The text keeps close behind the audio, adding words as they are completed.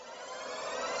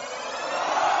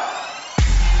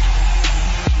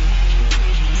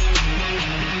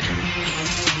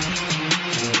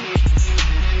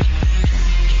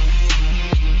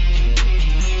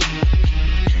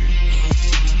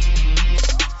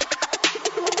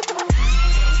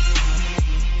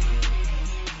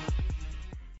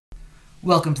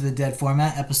Welcome to the Dead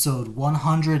Format, episode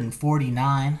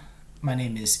 149. My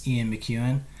name is Ian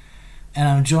McEwen, and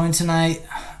I'm joined tonight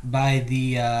by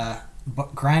the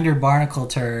grinder barnacle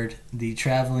turd, the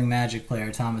traveling magic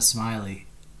player, Thomas Smiley,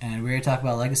 and we're here to talk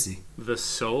about Legacy. The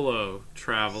solo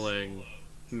traveling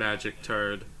magic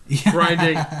turd.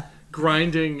 Yeah.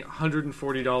 Grinding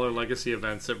 $140 Legacy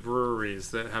events at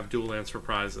breweries that have dual lance for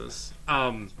prizes.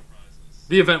 The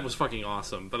event was fucking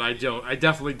awesome, but I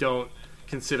definitely don't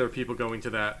consider people going to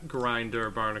that grinder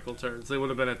barnacle turds. They would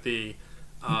have been at the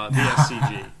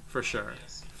SCG for sure.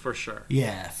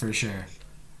 Yeah, for sure.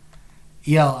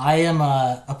 Yo, I am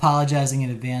apologizing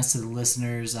in advance to the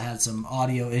listeners. I had some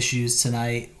audio issues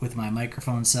tonight with my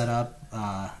microphone setup.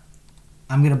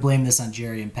 I'm going to blame this on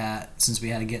Jerry and Pat since we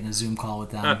had to get in a Zoom call with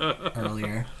them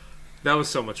earlier. That was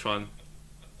so much fun.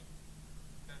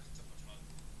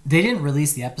 They didn't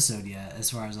release the episode yet,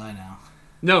 as far as I know.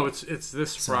 No, it's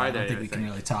this So Friday. I don't think we can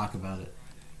really talk about it.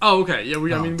 Oh, okay. Yeah,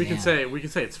 we Damn. can say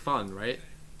it's fun, right?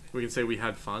 We can say we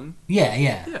had fun. Yeah.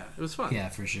 Yeah, it was fun. Yeah,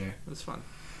 for sure. It was fun.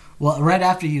 Well, right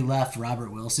after you left,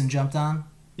 Robert Wilson jumped on.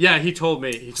 Yeah, he told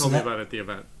me about it at the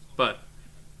event. But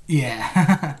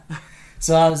yeah.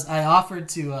 So I offered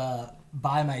to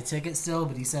buy my ticket still,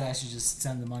 but he said I should just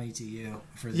send the money to you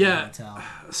for the hotel.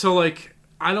 So like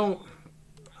I don't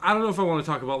know if I want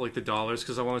to talk about like the dollars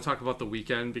because I want to talk about the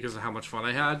weekend because of how much fun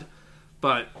I had.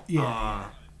 But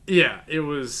it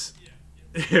was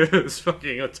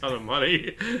fucking a ton of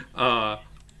money.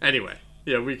 Anyway,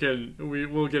 yeah,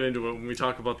 we'll get into it when we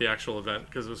talk about the actual event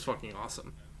because it was fucking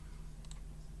awesome.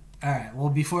 All right. Well,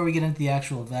 before we get into the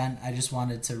actual event, I just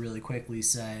wanted to really quickly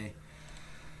say,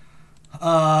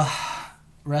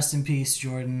 rest in peace,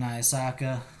 Jordan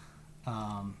Ayasaka.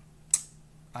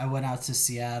 I went out to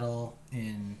Seattle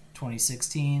in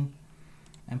 2016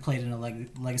 and played in a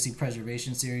Legacy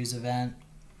Preservation Series event,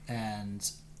 and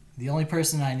the only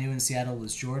person I knew in Seattle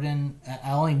was Jordan.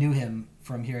 I only knew him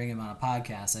from hearing him on a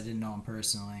podcast. I didn't know him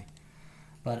personally,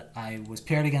 but I was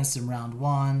paired against him round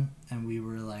one, and we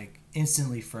were like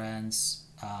instantly friends,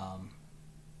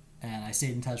 and I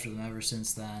stayed in touch with him ever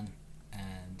since then,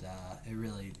 and it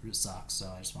really sucks, so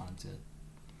I just wanted to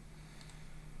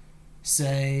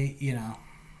say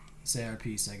our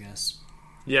piece, I guess.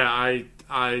 Yeah,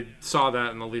 I saw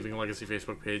that in the Leaving a Legacy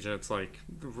Facebook page, and it's like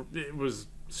it was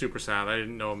super sad. I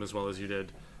didn't know him as well as you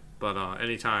did, but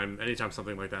anytime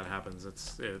something like that happens,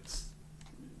 it's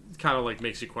kind of like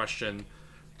makes you question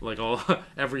like all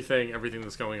everything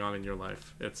that's going on in your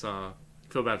life. It's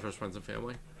feel bad for his friends and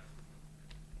family.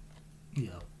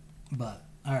 Yeah, but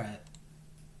all right.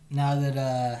 Now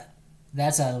that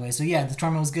that's out of the way, so yeah, the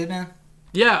tournament was good, man.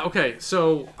 Yeah, okay.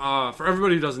 So, for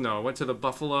everybody who doesn't know, I went to the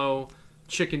Buffalo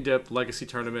Chicken Dip Legacy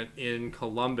Tournament in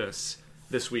Columbus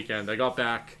this weekend. I got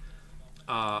back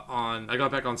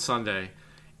on Sunday,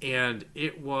 and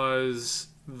it was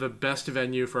the best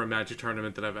venue for a Magic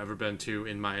tournament that I've ever been to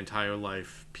in my entire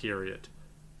life, period.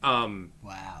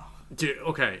 Wow. Dude,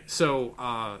 okay,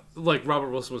 so, like, Robert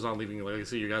Wilson was on Leaving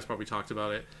Legacy. You guys probably talked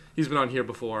about it. He's been on here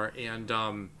before,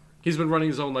 and he's been running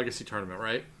his own Legacy tournament,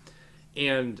 right?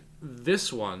 And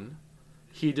this one,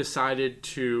 he decided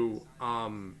to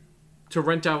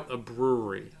rent out a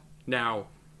brewery. Now,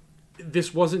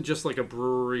 this wasn't just like a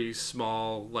brewery,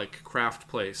 small like craft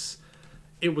place.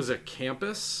 It was a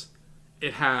campus.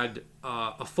 It had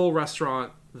a full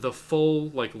restaurant, the full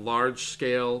like large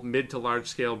scale, mid to large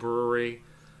scale brewery,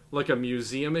 like a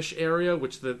museum-ish area,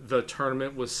 which the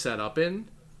tournament was set up in.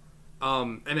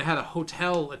 And it had a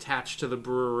hotel attached to the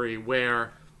brewery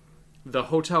where the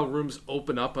hotel rooms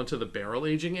open up onto the barrel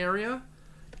aging area,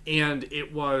 and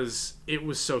it was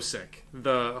so sick.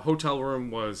 The hotel room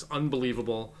was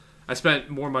unbelievable. I spent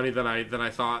more money than I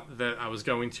thought that I was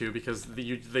going to because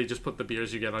they just put the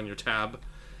beers you get on your tab.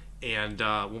 And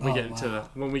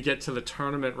when we get to the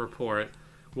tournament report,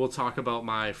 we'll talk about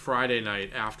my Friday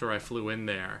night after I flew in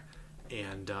there.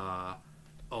 And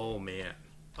oh man,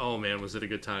 was it a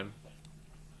good time?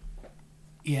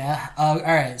 Yeah. All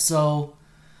right. So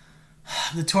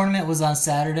the tournament was on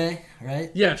Saturday,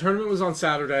 right? Yeah, tournament was on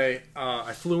Saturday.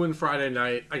 I flew in Friday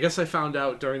night. I guess I found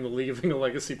out during the Leaving a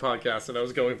Legacy podcast that I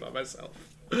was going by myself.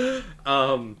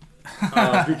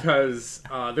 Because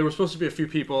there were supposed to be a few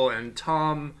people, and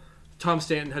Tom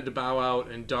Stanton had to bow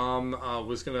out, and Dom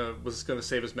was gonna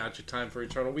save his Magic time for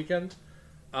Eternal Weekend.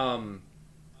 Wait,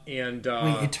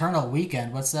 Eternal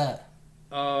Weekend? What's that?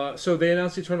 So they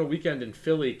announced Eternal Weekend in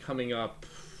Philly coming up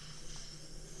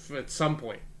at some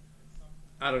point.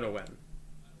 I don't know when.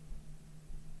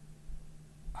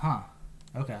 Huh.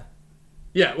 Okay.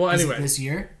 Yeah, well, anyway. Is it this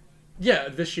year? Yeah,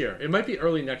 this year. It might be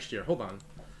early next year. Hold on.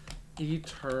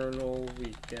 Eternal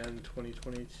Weekend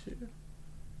 2022.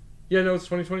 Yeah, no, it's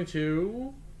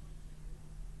 2022.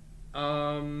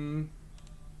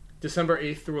 December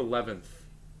 8th through 11th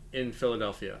in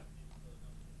Philadelphia.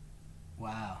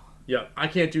 Wow. Yeah, I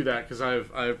can't do that because I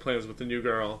have plans with the new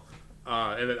girl,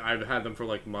 and then I've had them for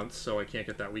like months, so I can't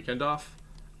get that weekend off.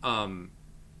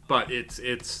 But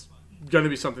it's going to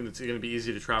be something that's going to be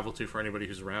easy to travel to for anybody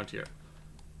who's around here.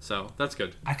 So that's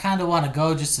good. I kind of want to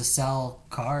go just to sell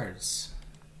cards.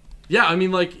 Yeah, I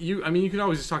mean, like you can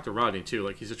always just talk to Rodney too.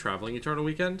 Like he's a traveling Eternal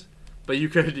weekend, but you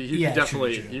could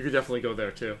definitely true. you could definitely go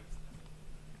there too.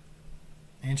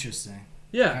 Interesting.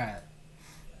 Yeah. All right.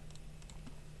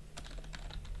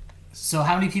 So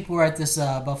how many people were at this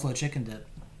Buffalo Chicken Dip?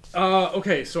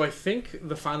 Okay, so I think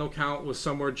the final count was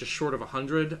somewhere just short of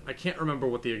 100. I can't remember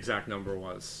what the exact number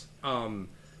was. But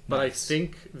nice. I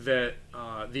think that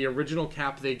the original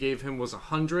cap they gave him was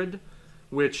 100,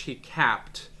 which he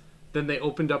capped. Then they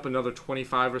opened up another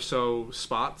 25 or so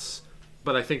spots.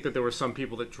 But I think that there were some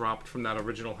people that dropped from that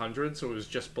original 100, so it was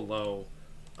just below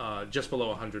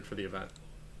 100 for the event.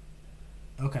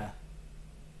 Okay.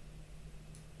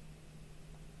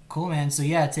 Cool, man. So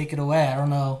yeah, take it away. I don't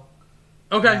know.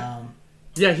 Okay.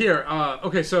 Yeah, here.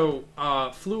 Okay, so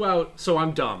flew out. So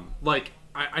I'm dumb. Like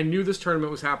I knew this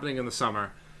tournament was happening in the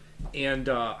summer, and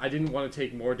I didn't want to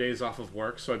take more days off of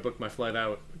work, so I booked my flight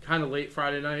out kind of late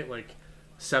Friday night, like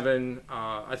 7.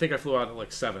 I think I flew out at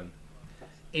like 7,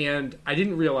 and I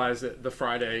didn't realize that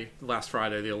last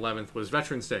Friday, the 11th, was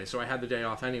Veterans Day, so I had the day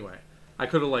off anyway. I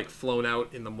could have like flown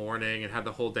out in the morning and had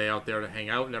the whole day out there to hang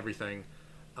out and everything.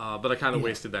 But I kind of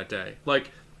wasted that day. Like,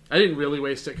 I didn't really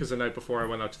waste it because the night before I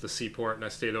went out to the seaport and I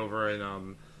stayed over in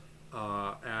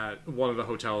at one of the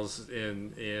hotels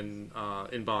in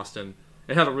Boston.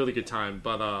 I had a really good time,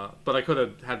 but I could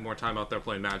have had more time out there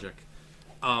playing Magic.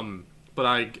 But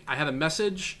I had a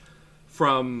message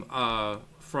from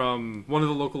one of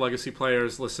the local Legacy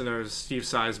players, listeners, Steve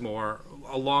Sizemore,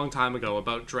 a long time ago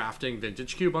about drafting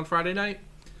Vintage Cube on Friday night.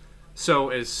 So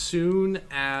as soon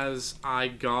as I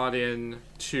got in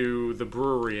to the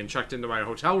brewery and checked into my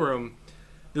hotel room,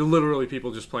 there were literally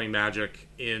people just playing Magic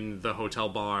in the hotel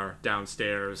bar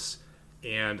downstairs,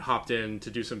 and hopped in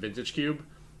to do some Vintage Cube.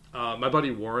 My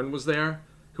buddy Warren was there,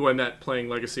 who I met playing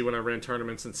Legacy when I ran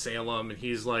tournaments in Salem, and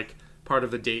he's like part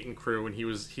of the Dayton crew, and he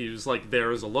was like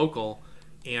there as a local,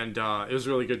 and it was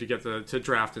really good to get to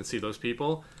draft and see those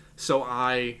people. So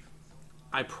I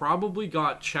probably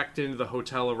got checked into the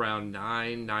hotel around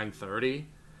 9:30,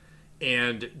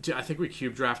 and I think we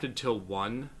cube drafted till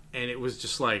 1, and it was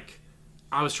just like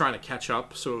I was trying to catch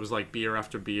up, so it was like beer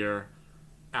after beer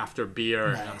after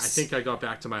beer. Nice. I think I got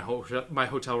back to my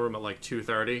hotel room at like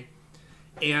 2:30,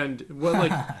 and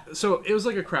so it was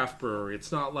like a craft brewery.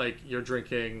 It's not like you're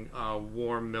drinking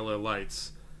warm Miller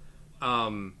Lights.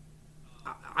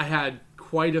 I had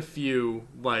quite a few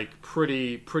like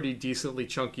pretty decently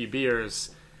chunky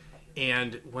beers,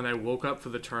 and when I woke up for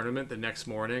the tournament the next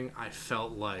morning, I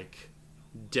felt like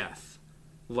death,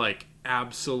 like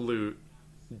absolute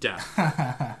death.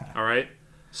 All right,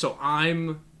 so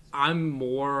I'm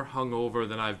more hungover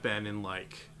than I've been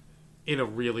in a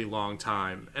really long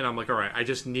time, and I'm like, all right, I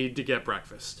just need to get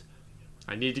breakfast.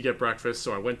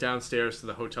 So I went downstairs to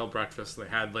the hotel breakfast they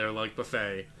had their like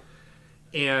buffet,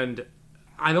 and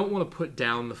I don't want to put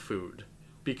down the food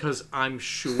because I'm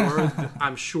sure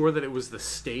that it was the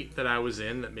state that I was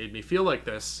in that made me feel like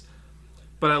this.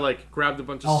 But I like grabbed a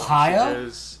bunch of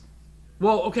sausages.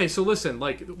 Well, okay, so listen,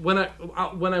 like when I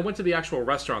went to the actual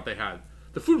restaurant they had,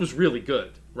 the food was really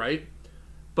good, right?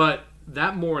 But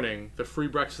that morning, the free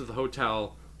breakfast at the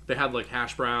hotel, they had like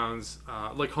hash browns,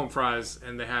 like home fries,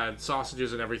 and they had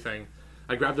sausages and everything.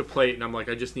 I grabbed a plate and I'm like,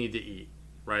 I just need to eat,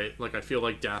 right? Like I feel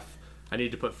like death. I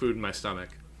need to put food in my stomach.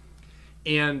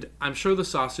 And I'm sure the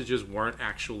sausages weren't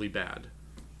actually bad.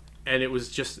 And it was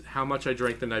just how much I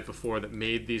drank the night before that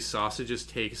made these sausages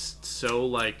taste so,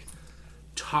 like,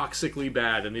 toxically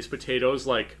bad. And these potatoes,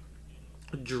 like,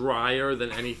 drier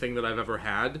than anything that I've ever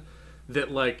had.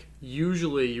 That, like,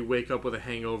 usually you wake up with a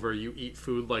hangover, you eat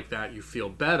food like that, you feel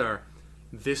better.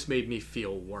 This made me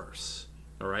feel worse.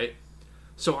 All right?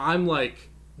 So I'm,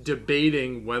 like,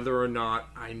 debating whether or not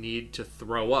I need to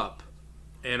throw up.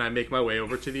 And I make my way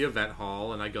over to the event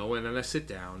hall, and I go in and I sit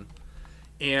down,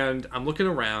 and I'm looking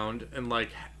around, and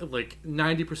like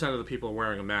 90% of the people are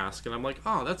wearing a mask, and I'm like,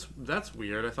 oh, that's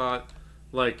weird. I thought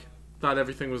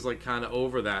everything was like kind of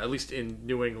over that. At least in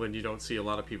New England, you don't see a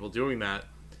lot of people doing that.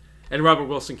 And Robert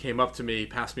Wilson came up to me,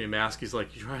 passed me a mask. He's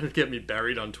like, "You trying to get me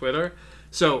buried on Twitter?"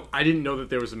 So I didn't know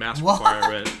that there was a mask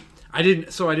requirement. I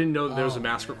didn't know that there was a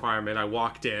mask requirement. I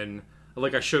walked in.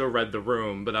 Like, I should have read the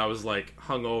room, but I was, like,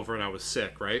 hungover and I was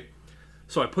sick, right?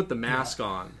 So I put the mask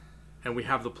on, and we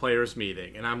have the players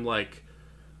meeting, and I'm like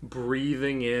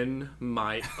breathing in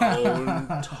my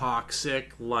own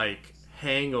toxic like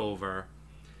hangover,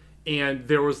 and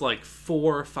there was like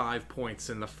 4 or 5 points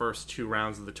in the first 2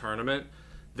 rounds of the tournament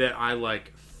that I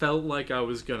like felt like I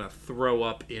was gonna throw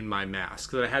up in my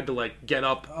mask, that I had to like get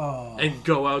up and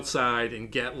go outside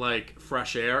and get like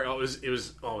fresh air. It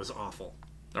was awful.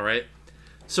 All right,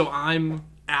 so I'm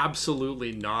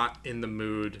absolutely not in the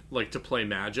mood like to play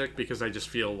Magic because I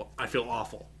feel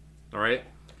awful. All right.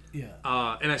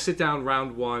 Yeah. And I sit down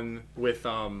round 1 with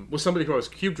somebody who I was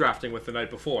cube drafting with the night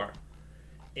before,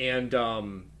 and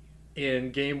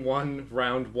in game 1,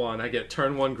 round 1, I get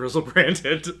turn 1 Grizzle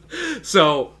branded.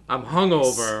 So I'm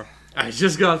hungover. I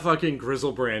just got fucking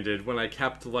Grizzle branded when I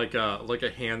kept like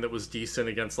a hand that was decent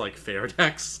against like fair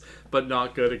decks, but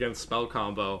not good against spell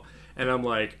combo. And I'm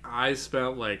like, I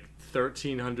spent like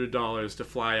 $1,300 to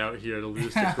fly out here to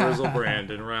lose to Grizzle brand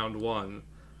in round 1.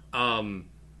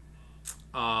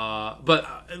 But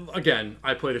again,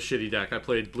 I played a shitty deck. I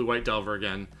played Blue-White Delver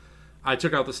again. I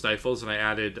took out the Stifles and I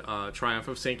added Triumph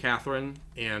of St. Catherine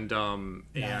and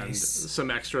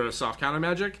some extra soft counter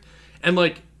magic. And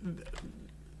like,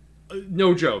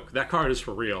 no joke, that card is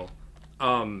for real.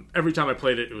 Every time I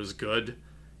played it, it was good.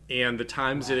 And the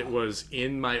times that it was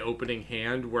in my opening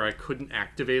hand where I couldn't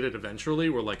activate it eventually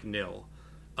were like nil.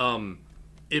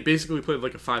 It basically played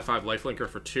like a 5/5 lifelinker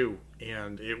for 2,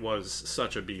 and it was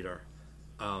such a beater.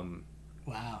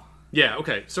 Wow. Yeah,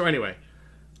 okay. So anyway,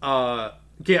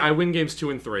 I win games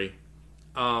 2 and 3.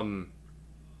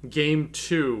 Game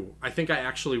 2, I think I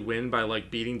actually win by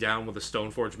like beating down with a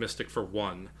Stoneforge Mystic for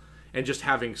 1, and just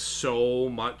having so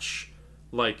much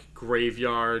like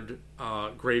graveyard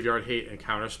hate and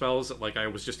counter spells that like I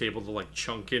was just able to like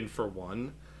chunk in for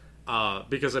 1,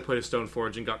 because I played a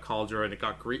Stoneforge and got Cauldron and it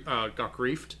got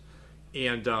griefed,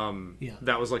 and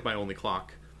that was like my only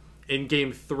clock. In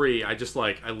game 3, I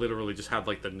literally just had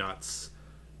like the nuts,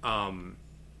 and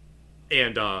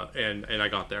I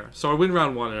got there. So I win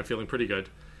round 1 and I'm feeling pretty good.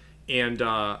 And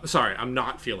sorry, I'm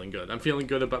not feeling good. I'm feeling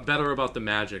better about the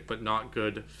Magic, but not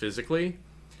good physically.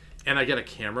 And I get a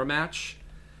camera match,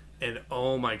 and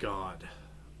oh my god,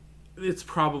 it's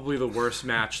probably the worst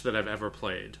match that I've ever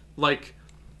played. Like,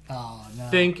 oh no.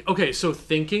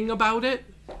 Thinking about it,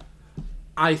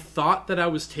 I thought that I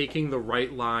was taking the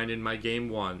right line in my game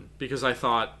 1, because I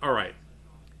thought, all right,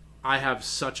 I have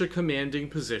such a commanding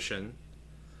position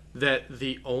that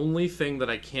the only thing that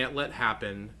I can't let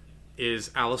happen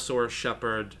is Allosaurus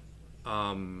Shepherd,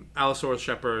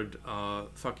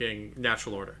 fucking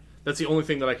Natural Order. That's the only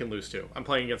thing that I can lose to. I'm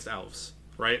playing against elves,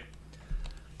 right?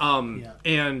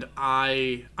 And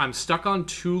I'm stuck on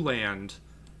 2 land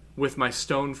with my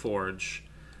Stoneforge,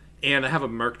 and I have a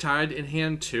Murktide in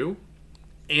hand too.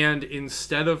 And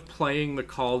instead of playing the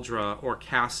Kaldra or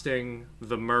casting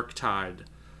the Murktide,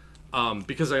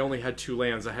 because I only had 2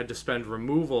 lands, I had to spend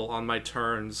removal on my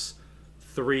turns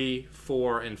 3,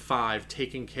 4, and 5,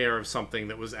 taking care of something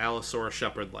that was Allosaurus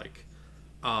Shepherd-like.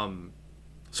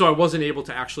 So I wasn't able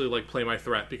to actually like play my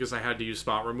threat because I had to use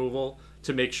spot removal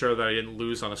to make sure that I didn't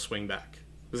lose on a swing back.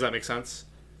 Does that make sense?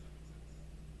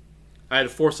 I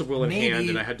had Force of Will in hand,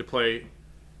 and I had to play.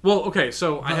 Well, okay,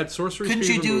 so I had sorcery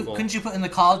speed removal. Couldn't you put in the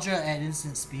Kaldra at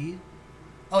instant speed?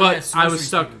 Oh, but I was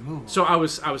stuck. So I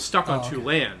was stuck on 2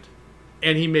 land,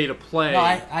 and he made a play. No,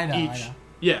 I know.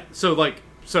 Yeah, so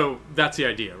that's the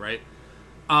idea, right?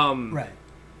 Right.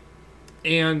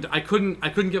 And I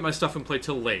couldn't get my stuff in play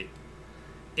till late.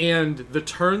 And the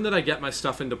turn that I get my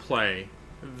stuff into play,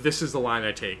 this is the line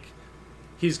I take.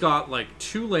 He's got like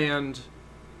 2 land,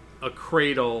 a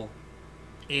Cradle,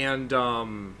 and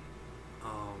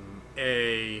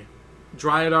a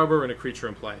Dryad Arbor and a creature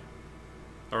in play.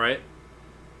 Alright?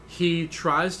 He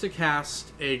tries to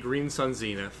cast a Green Sun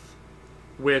Zenith,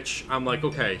 which I'm like,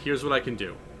 okay, here's what I can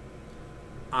do.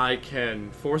 I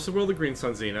can Force of Will the Green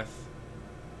Sun Zenith,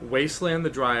 Wasteland the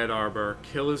Dryad Arbor,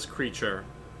 kill his creature,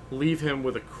 leave him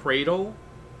with a Cradle,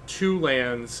 2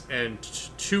 lands, and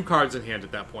 2 cards in hand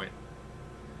at that point.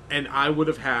 And I would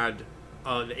have had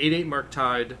an 8/8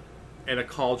 Murktide and a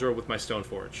Kaldra with my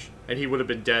Stoneforge, and he would have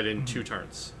been dead in 2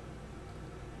 turns.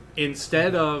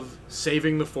 Instead of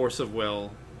saving the Force of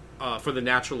Will for the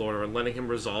Natural Order and letting him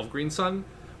resolve Green Sun,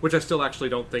 which I still actually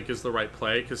don't think is the right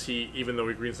play, because even though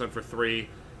he Green Sun for 3,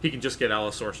 he can just get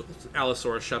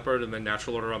Allosaurus Shepherd and then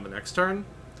Natural Order on the next turn.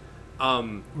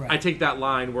 Right. I take that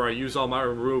line where I use all my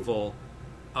removal,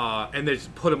 and then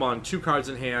put him on 2 cards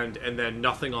in hand and then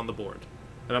nothing on the board.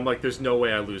 And I'm like, there's no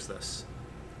way I lose this.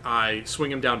 I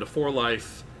swing him down to 4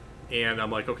 life, and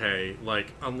I'm like, okay,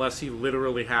 like, unless he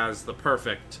literally has the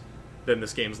perfect then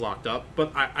this game's locked up.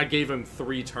 But I gave him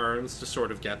 3 turns to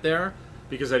sort of get there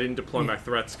because I didn't deploy my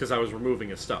threats because I was removing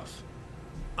his stuff.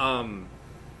 And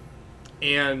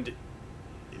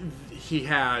he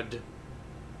had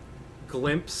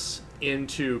glimpse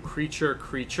into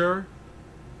creature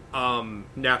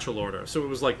natural order. So it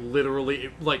was like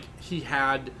literally like he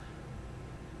had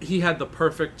the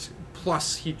perfect,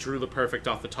 plus he drew the perfect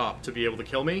off the top to be able to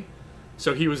kill me.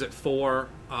 So he was at 4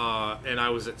 and I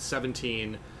was at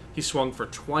 17. He swung for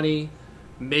 20.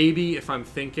 Maybe if I'm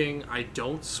thinking I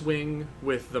don't swing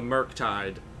with the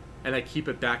Murktide and I keep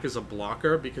it back as a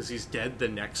blocker because he's dead the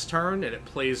next turn and it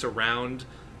plays around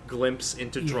glimpse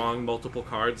into drawing multiple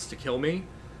cards to kill me.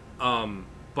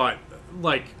 But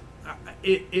like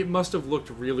it must have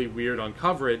looked really weird on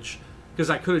coverage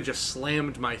because I could have just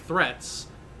slammed my threats,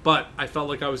 but I felt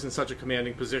like I was in such a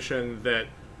commanding position that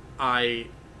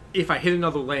if I hit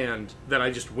another land, then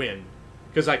I just win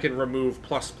because I can remove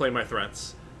plus play my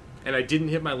threats. And I didn't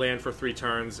hit my land for 3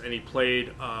 turns, and he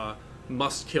played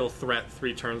must kill threat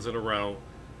 3 turns in a row,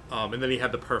 and then he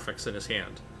had the perfects in his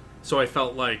hand. So I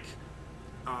felt like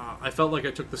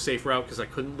I took the safe route because I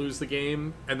couldn't lose the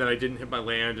game, and then I didn't hit my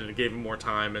land, and it gave him more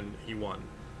time, and he won.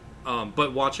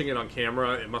 But watching it on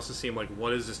camera, it must have seemed like,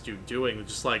 what is this dude doing?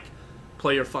 Just like,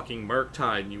 play your fucking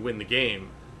Murktide and you win the game.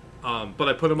 But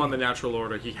I put him on the natural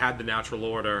order. He had the natural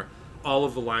order. All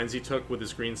of the lines he took with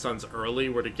his Green Suns early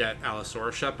were to get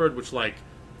Allosaurus Shepherd, which, like,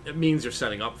 it means you're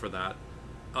setting up for that.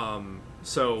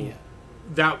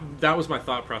 That was my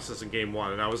thought process in game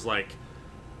 1, and I was like,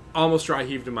 almost dry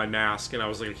heaved in my mask, and I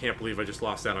was like, I can't believe I just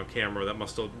lost that on camera. That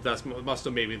must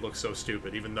have made me look so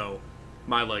stupid, even though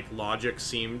my like logic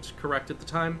seemed correct at the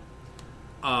time.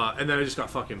 And then I just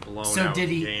got fucking blown out of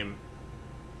the game.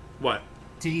 What?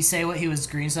 Did he say what he was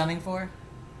green sunning for?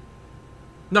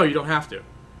 No, you don't have to.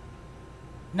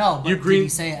 No, but did he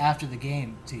say it after the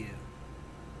game to you?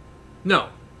 No.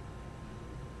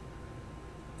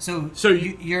 So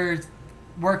your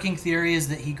working theory is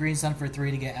that he green sunned for 3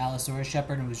 to get Allosaurus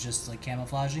Shepherd and was just like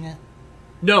camouflaging it?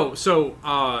 No,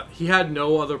 so he had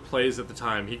no other plays at the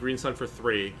time. He green sunned for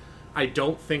 3. I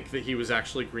don't think that he was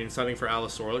actually green sunning for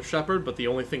Allosaurus Shepherd, but the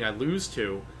only thing I lose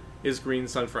to is green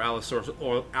sun for Allosaurus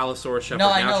Shepherd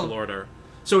natural order.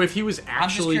 So if he was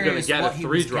actually going to get a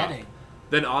 3-drop,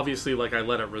 then obviously like I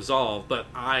let it resolve. But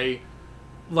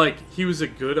he was a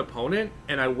good opponent,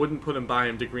 and I wouldn't put him by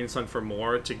him to green sun for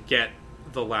more to get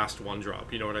the last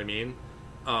 1-drop. You know what I mean?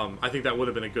 I think that would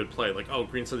have been a good play. Like, oh,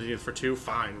 green sun for 2,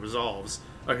 fine, resolves.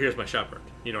 Oh, here's my Shepherd.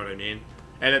 You know what I mean?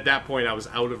 And at that point, I was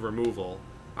out of removal.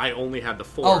 I only had the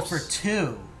force. Oh, for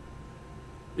 2.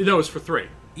 No, it was for 3.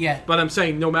 Yeah. But I'm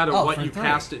saying no matter what you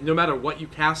cast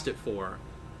it for,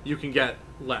 you can get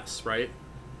less, right?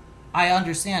 I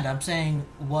understand. I'm saying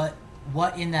what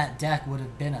in that deck would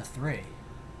have been a 3?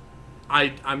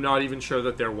 I'm not even sure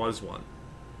that there was one.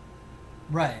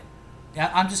 Right.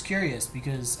 I'm just curious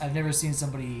because I've never seen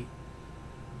somebody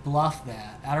bluff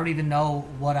that. I don't even know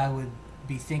what I would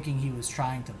be thinking he was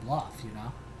trying to bluff, you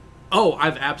know? Oh,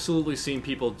 I've absolutely seen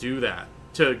people do that.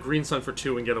 To green sun for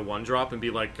 2 and get a 1-drop and be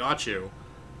like, got you.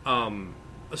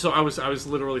 So I was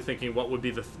literally thinking what would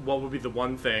be the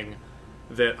one thing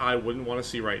that I wouldn't want to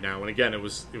see right now. And again, it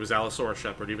was Allosaurus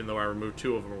Shepherd, even though I removed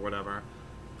 2 of them or whatever.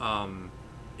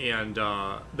 And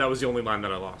that was the only line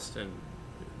that I lost, and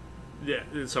yeah,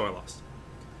 so I lost.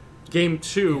 Game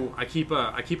 2, I keep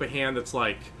a hand that's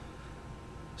like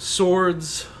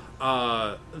swords.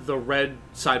 The red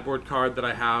sideboard card that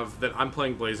I have, that I'm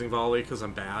playing Blazing Volley because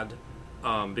I'm bad.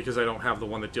 Because I don't have the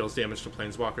one that deals damage to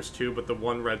Planeswalkers too, but the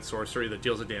one red sorcery that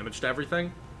deals a damage to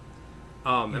everything.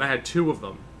 And I had 2 of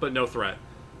them, but no threat.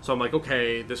 So I'm like,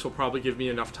 okay, this will probably give me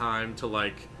enough time to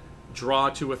like draw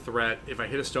to a threat. If I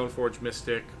hit a Stoneforge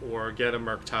Mystic or get a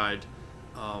Murktide,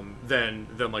 then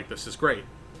like this is great.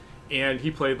 And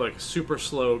he played like a super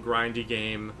slow, grindy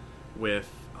game with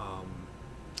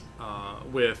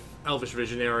Elvish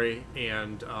Visionary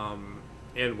and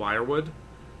Wirewood.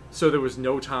 So there was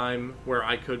no time where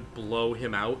I could blow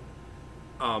him out.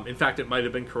 In fact, it might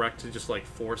have been correct to just like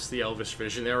force the Elvish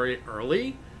Visionary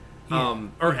early,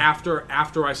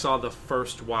 after I saw the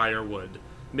first Wirewood,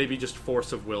 maybe just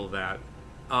force of will that.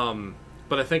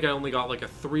 But I think I only got like a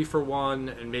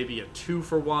 3-for-1 and maybe a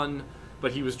 2-for-1.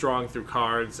 But he was drawing through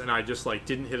cards, and I just like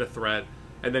didn't hit a threat,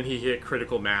 and then he hit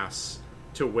critical mass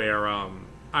to where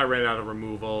I ran out of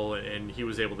removal, and he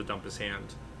was able to dump his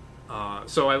hand.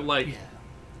 So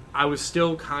I was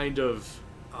still kind of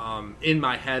in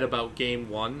my head about game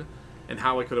 1 and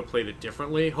how I could have played it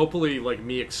differently. Hopefully, like,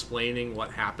 me explaining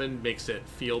what happened makes it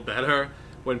feel better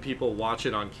when people watch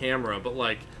it on camera. But,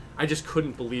 like, I just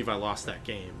couldn't believe I lost that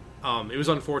game. It was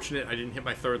unfortunate I didn't hit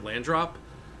my third land drop,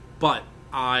 but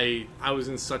I was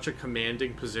in such a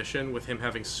commanding position with him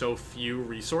having so few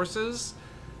resources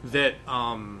that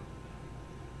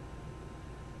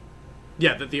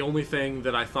that the only thing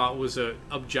that I thought was a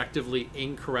objectively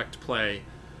incorrect play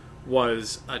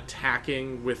was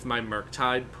attacking with my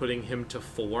Murktide, putting him to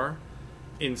 4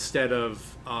 instead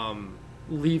of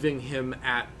leaving him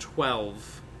at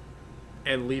 12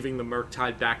 and leaving the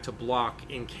Murktide back to block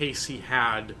in case he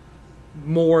had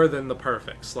more than the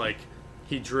perfects. Like,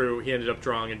 he ended up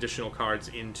drawing additional cards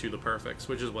into the perfects,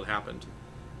 which is what happened.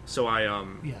 So I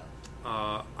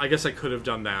guess I could have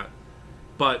done that.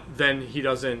 But then he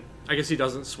doesn't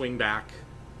swing back,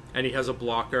 and he has a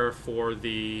blocker for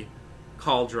the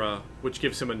Kaldra, which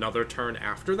gives him another turn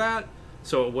after that.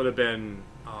 So it would have been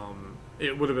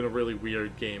a really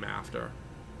weird game after.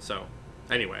 So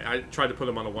anyway, I tried to put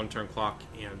him on a 1-turn clock,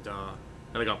 and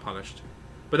I got punished.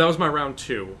 But that was my round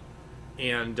 2,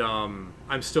 and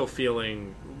I'm still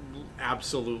feeling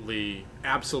absolutely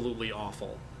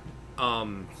awful.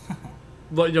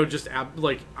 But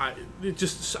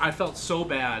I felt so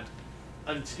bad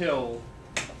until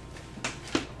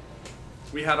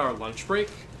we had our lunch break.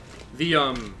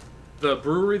 The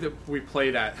brewery that we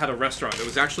played at had a restaurant that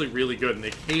was actually really good, and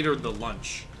they catered the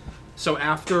lunch. So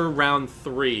after round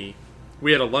 3,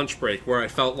 we had a lunch break where I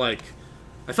felt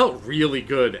really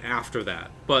good after that.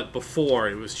 But before,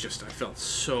 it was just, I felt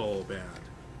so bad.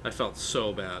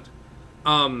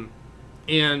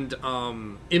 In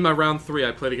my round 3,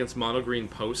 I played against Mono Green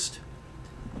Post,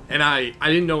 and I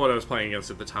didn't know what I was playing against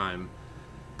at the time,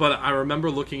 but I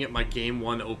remember looking at my game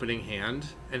 1 opening hand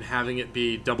and having it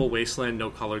be double Wasteland,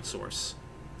 no colored source,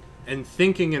 and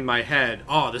thinking in my head,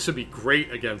 oh, this would be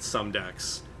great against some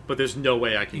decks, but there's no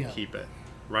way I can keep it,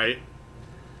 right?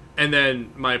 And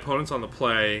then my opponent's on the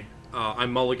play, I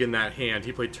mulligan that hand,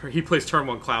 he plays turn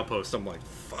 1 Cloud Post. I'm like,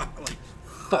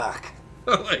 fuck.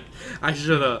 Like,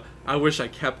 I wish I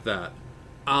kept that.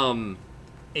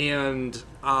 And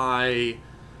I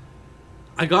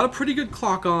got a pretty good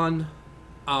clock on.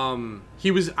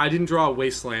 I didn't draw a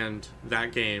Wasteland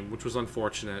that game, which was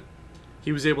unfortunate.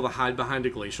 He was able to hide behind a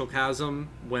Glacial Chasm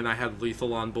when I had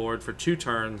lethal on board for 2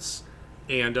 turns,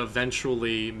 and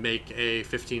eventually make a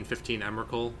 15/15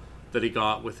 Emrakul that he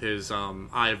got with his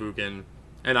Eye of Ugin,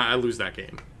 and I lose that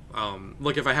game.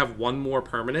 If I have one more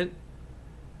permanent,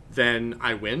 then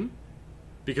I win,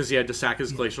 because he had to sack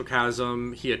his Glacial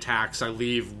Chasm, he attacks, I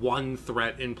leave 1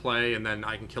 threat in play, and then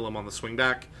I can kill him on the swing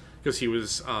back, because he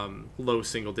was low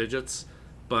single digits,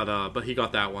 but he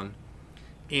got that one.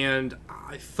 And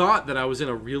I thought that I was in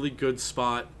a really good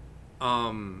spot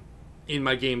in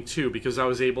my game 2, because I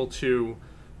was able to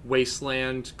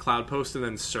Wasteland, Cloud Post, and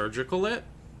then Surgical it.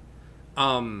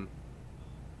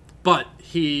 But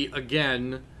he,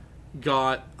 again,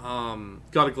 got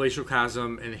a Glacial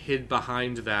Chasm and hid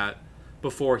behind that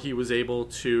before he was able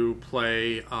to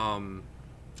play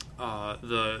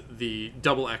the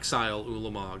double Exile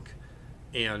Ulamog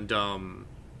and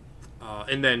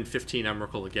then 15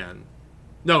 Emrakul again.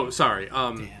 No, sorry.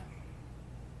 Damn.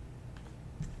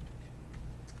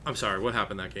 I'm sorry. What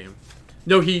happened that game?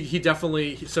 No, he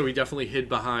definitely hid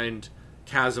behind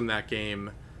Chasm that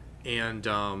game, and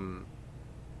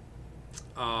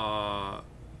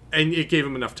it gave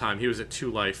him enough time. He was at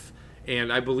 2 life,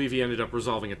 and I believe he ended up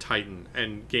resolving a Titan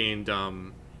and gained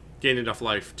enough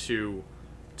life to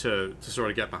sort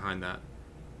of get behind that.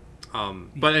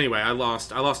 But anyway, I lost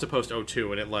to Post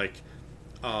 0-2, and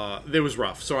it was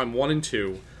rough. So I'm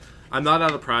 1-2. I'm not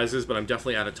out of prizes, but I'm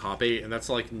definitely out of top 8, and that's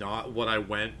not what I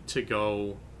went to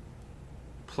go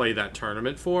play that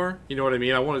tournament for. You know what I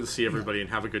mean? I wanted to see everybody and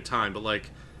have a good time, but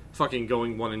fucking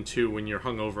going 1-2 when you're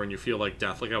hungover and you feel like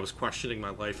death. I was questioning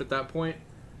my life at that point.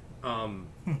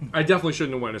 I definitely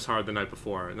shouldn't have went as hard the night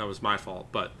before, and that was my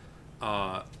fault. But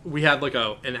we had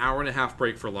an hour and a half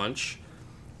break for lunch,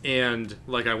 and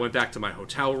I went back to my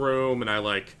hotel room and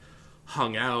I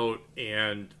hung out,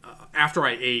 and after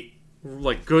I ate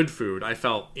good food, I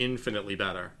felt infinitely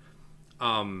better.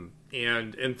 And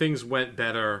things went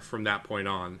better from that point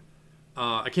on.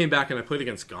 I came back and I played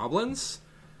against Goblins,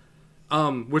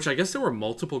 which I guess there were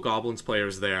multiple Goblins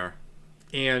players there.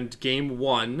 And game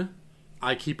 1,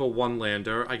 I keep a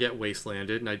 1-lander, I get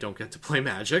Wastelanded, and I don't get to play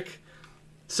Magic.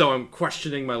 So I'm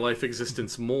questioning my life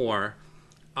existence more.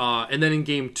 And then in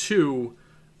game 2,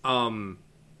 I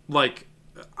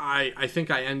think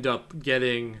I end up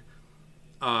getting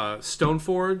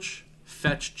Stoneforge,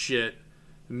 Fetch Jit,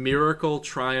 Miracle,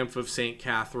 Triumph of St.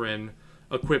 Catherine,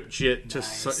 equip Jit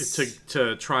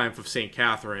to Triumph of St.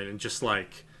 Catherine, and just that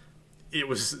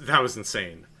was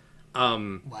insane.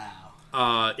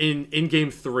 Wow. In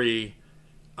game 3,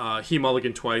 he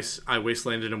mulliganed twice. I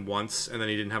wastelanded him once, and then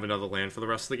he didn't have another land for the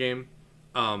rest of the game.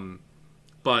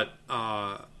 But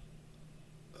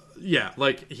yeah,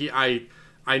 like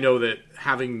I know that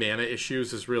having mana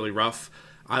issues is really rough.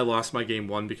 I lost my game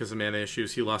 1 because of mana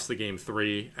issues. He lost the game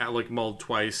 3. Mulled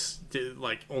twice.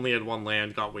 Only had 1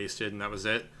 land, got wasted, and that was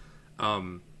it.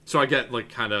 So I get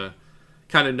kind of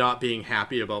not being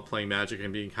happy about playing Magic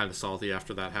and being kind of salty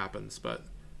after that happens. But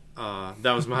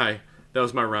that was my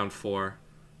round 4.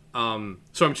 So I'm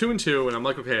 2-2, and I'm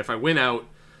like, okay, if I win out,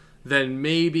 then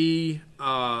maybe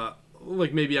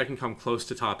maybe I can come close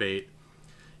to top 8.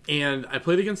 And I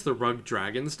played against the Rug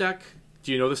Dragons deck.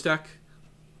 Do you know this deck?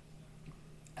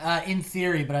 In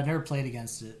theory, but I've never played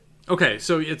against it. Okay,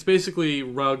 so it's basically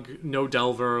Rug, No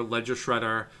Delver, Ledger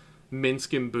Shredder,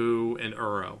 Minsk and Boo, and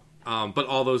Uro. But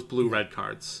all those blue-red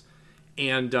cards.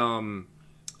 And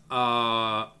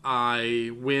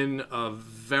I win a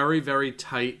very, very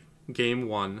tight game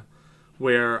 1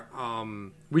 where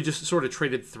we just sort of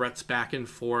traded threats back and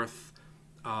forth.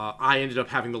 I ended up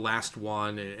having the last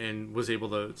one and was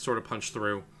able to sort of punch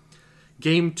through.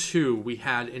 Game 2, we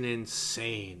had an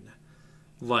insane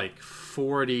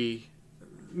 40,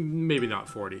 maybe not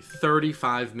 40,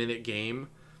 35-minute game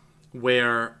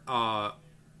where I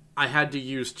had to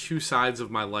use 2 sides of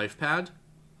my life pad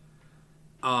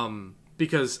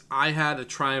because I had a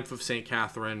Triumph of St.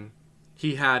 Catherine.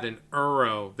 He had an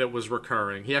Uro that was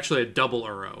recurring. He actually had double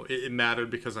Uro. It mattered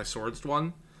because I swordsed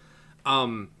one.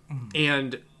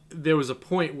 And there was a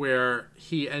point where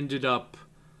he ended up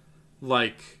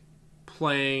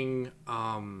playing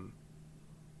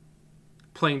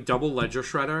double Ledger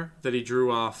Shredder that he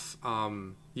drew off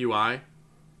UI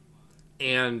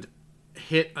and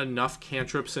hit enough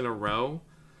cantrips in a row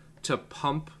to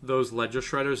pump those Ledger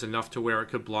Shredders enough to where it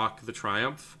could block the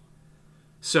Triumph.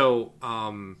 So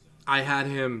I had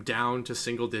him down to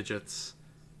single digits.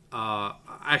 I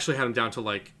actually had him down to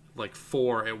like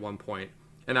 4 at one point,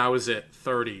 and I was at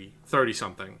 30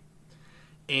 something.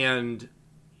 And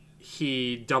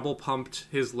he double pumped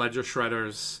his Ledger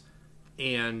Shredders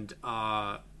and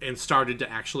started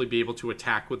to actually be able to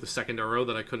attack with the second Uro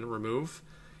that I couldn't remove,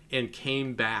 and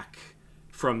came back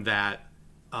from that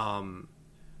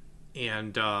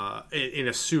in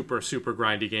a super, super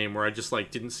grindy game where I just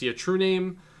didn't see a true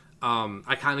name.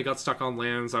 I kind of got stuck on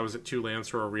lands. I was at 2 lands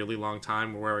for a really long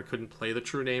time where I couldn't play the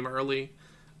true name early.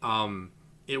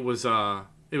 It was a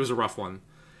rough one.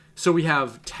 So we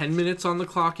have 10 minutes on the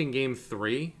clock in game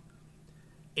 3,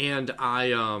 and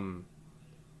I'm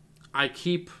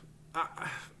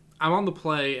on the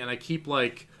play, and I keep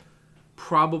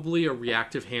probably a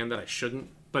reactive hand that I shouldn't,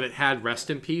 but it had Rest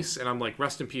in Peace, and I'm like,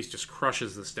 Rest in Peace just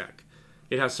crushes this deck.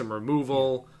 It has some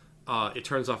removal. It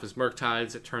turns off his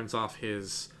Murktides. It turns off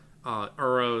his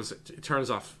Uros. It turns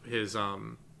off his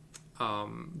Dragon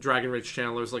Rage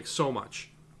Channelers, so much.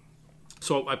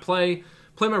 So I play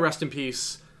my Rest in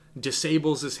Peace,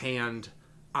 disables his hand.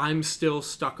 I'm still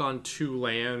stuck on 2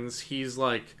 lands. He's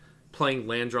playing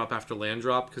land drop after land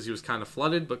drop because he was kind of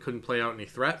flooded but couldn't play out any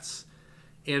threats.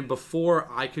 And before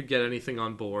I could get anything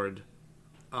on board,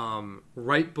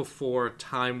 right before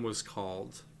time was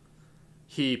called,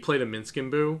 he played a Minsk and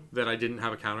Boo that I didn't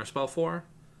have a counterspell for.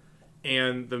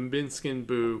 And the Minsk and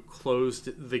Boo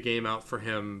closed the game out for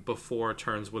him before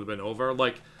turns would have been over.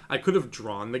 I could have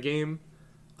drawn the game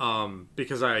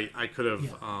because I could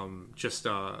have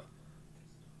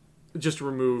just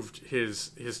removed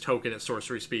his token at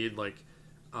sorcery speed,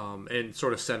 and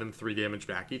sort of set him 3 damage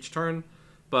back each turn.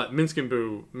 But Minsk and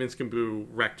Boo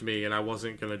wrecked me, and I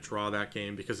wasn't going to draw that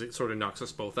game because it sort of knocks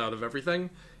us both out of everything.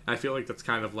 I feel like that's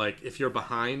kind of if you're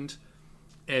behind,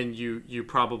 and you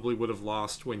probably would have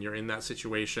lost when you're in that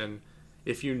situation.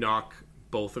 If you knock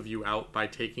both of you out by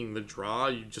taking the draw,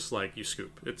 you just you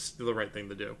scoop. It's the right thing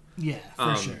to do. Yeah,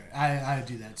 for sure. I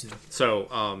do that too. So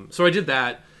I did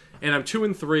that, and I'm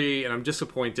 2-3, and I'm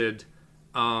disappointed.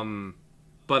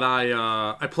 But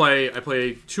I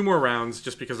play 2 more rounds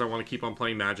just because I want to keep on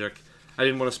playing Magic. I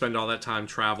didn't want to spend all that time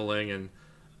traveling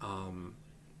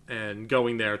and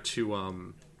going there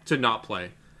to not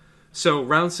play. So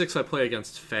round 6 I play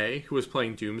against Faye, who was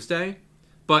playing Doomsday.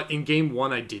 But in game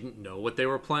 1 I didn't know what they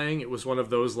were playing. It was one of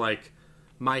those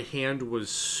my hand was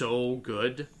so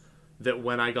good that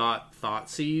when I got Thought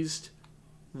Seized,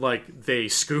 they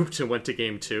scooped and went to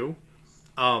game 2.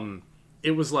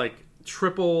 It was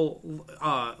triple,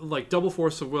 double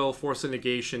Force of Will, Force of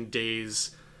Negation,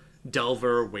 Daze,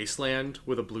 Delver, Wasteland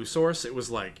with a blue source. It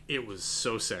was it was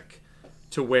so sick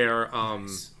to where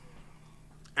nice.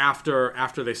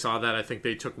 After they saw that, I think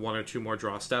they took 1 or 2 more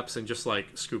draw steps and just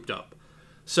scooped up.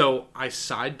 So I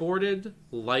sideboarded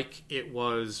like it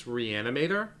was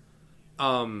Reanimator,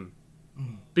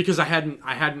 because I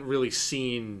hadn't really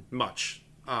seen much.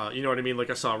 You know what I mean? Like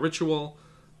I saw Ritual,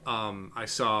 I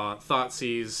saw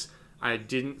Thoughtseize. I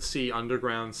didn't see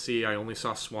Underground Sea. I only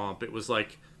saw Swamp. It was a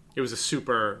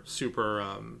super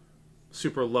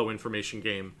low information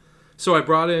game. So I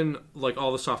brought in like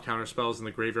all the soft counter spells and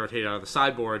the Graveyard Hate out of the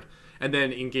sideboard, and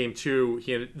then in game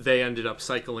 2 they ended up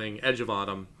cycling Edge of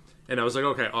Autumn, and I was like,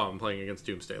 okay, I'm playing against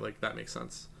Doomsday, like that makes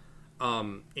sense.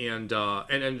 And ended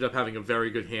up having a very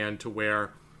good hand to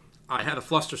where I had a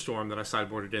Flusterstorm that I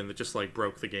sideboarded in that just like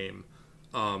broke the game,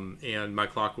 and my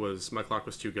clock was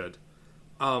too good.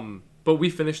 But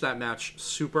we finished that match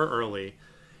super early,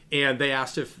 and they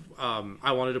asked if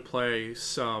I wanted to play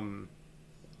some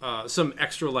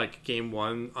extra like game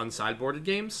 1 unsideboarded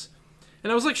games,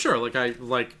 and I was like, sure.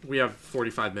 Like we have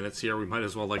 45 minutes here, we might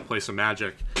as well like play some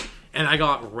Magic. And I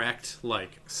got wrecked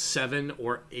like 7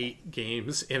 or 8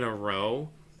 games in a row,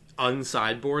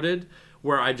 unsideboarded,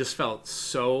 where I just felt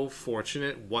so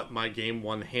fortunate what my game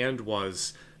 1 hand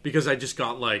was, because I just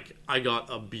got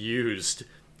abused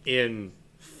in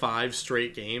 5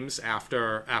 straight games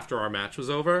after our match was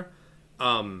over.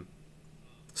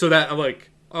 So that, like,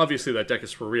 obviously that deck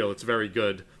is for real. It's very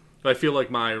good. But I feel like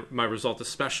my result,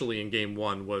 especially in game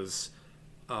 1, was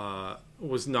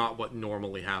not what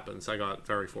normally happens. I got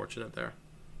very fortunate there.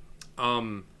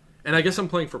 And I guess I'm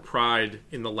playing for Pride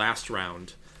in the last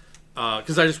round,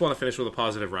 because I just want to finish with a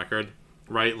positive record,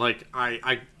 right? Like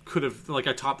I could have, like,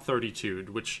 I top 32'd,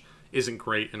 which isn't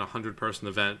great in a 100-person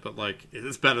event, but like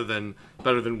it's better than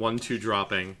 1-2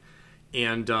 dropping.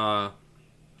 And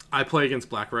I play against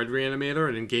Black Red Reanimator,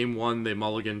 and in game 1 they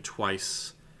mulligan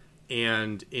twice,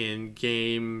 and in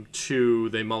game 2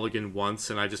 they mulligan once,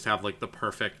 and I just have like the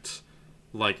perfect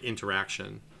like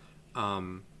interaction.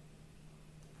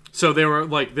 So there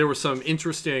were some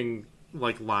interesting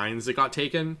like lines that got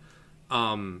taken,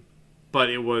 but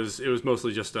it was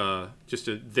mostly just a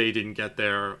they didn't get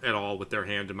there at all with their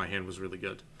hand, and my hand was really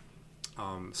good.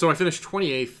 So I finished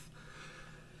 28th.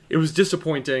 It was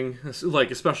disappointing,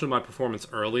 like especially my performance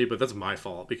early, but that's my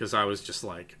fault because I was just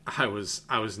like I was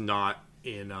not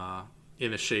in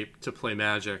a shape to play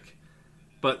Magic,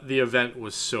 but the event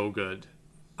was so good.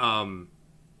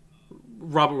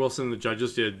 Robert Wilson and the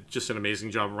judges did just an amazing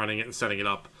job running it and setting it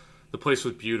up. The place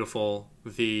was beautiful.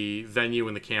 The venue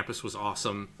and the campus was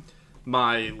awesome.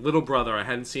 My little brother, I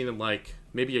hadn't seen him like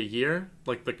maybe a year,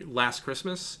 like the last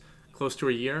Christmas, close to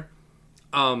a year,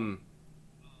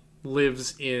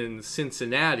 lives in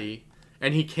Cincinnati,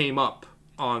 and he came up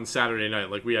on Saturday night.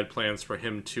 Like we had plans for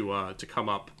him to come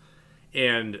up,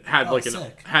 and had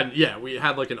we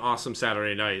had like an awesome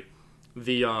Saturday night.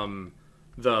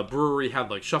 The brewery had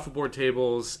like shuffleboard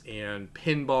tables and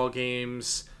pinball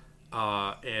games,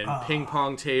 and ping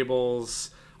pong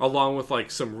tables, along with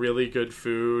like some really good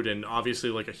food, and obviously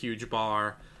like a huge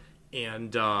bar,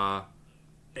 and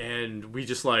we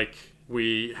just like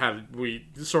we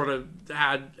sort of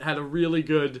had a really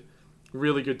good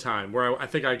time where I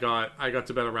think I got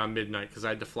to bed around midnight because I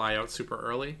had to fly out super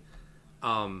early,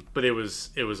 but it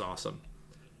was awesome.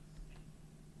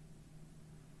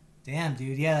 Damn,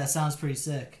 dude. Yeah, that sounds pretty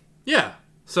sick. Yeah.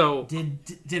 So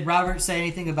did Robert say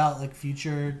anything about like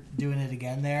future doing it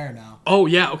again there or no? Oh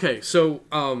yeah, okay. So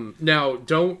now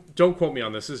don't quote me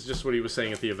on this. This is just what he was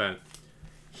saying at the event.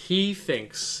 He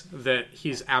thinks that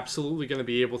he's absolutely going to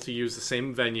be able to use the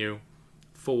same venue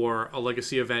for a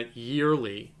Legacy event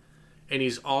yearly, and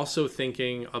he's also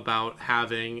thinking about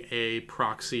having a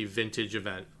proxy vintage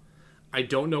event. I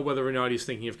don't know whether or not he's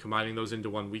thinking of combining those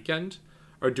into one weekend,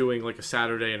 or doing like a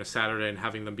Saturday and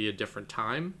having them be a different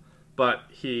time. But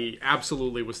he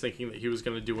absolutely was thinking that he was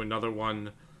going to do another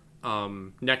one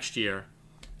next year,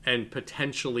 and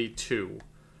potentially 2.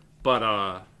 But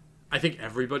I think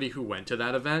everybody who went to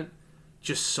that event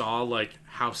just saw like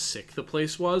how sick the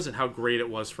place was and how great it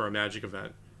was for a Magic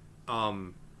event.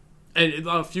 And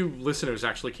a few listeners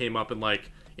actually came up and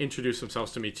like introduced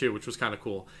themselves to me too, which was kind of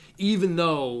cool. Even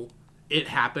though it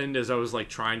happened as I was like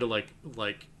trying to like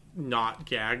not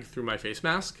gag through my face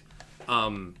mask.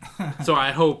 So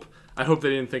I hope they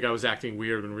didn't think I was acting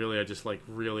weird when really I just like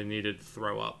really needed to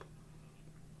throw up.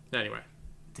 Anyway,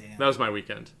 damn, that was my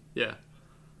weekend. Yeah.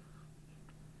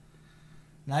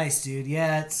 Nice, dude.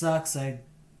 Yeah, it sucks. I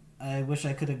wish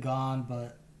I could have gone,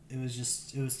 but it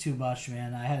was too much,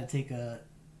 man. I had to take a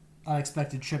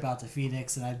unexpected trip out to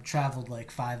Phoenix, and I've traveled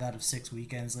like 5 out of 6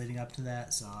 weekends leading up to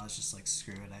that, so I was just like,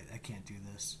 screw it, I can't do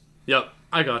this. Yep,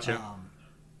 I got you.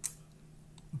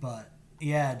 But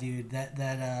yeah, dude,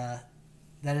 that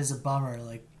is a bummer.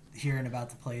 Like hearing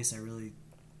about the place, I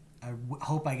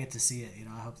hope I get to see it. You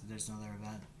know, I hope that there's another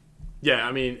event. Yeah,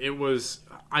 I mean, it was.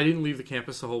 I didn't leave the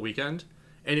campus the whole weekend,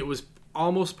 and it was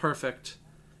almost perfect,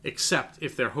 except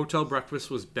if their hotel breakfast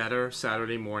was better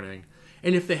Saturday morning,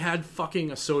 and if they had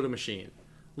fucking a soda machine.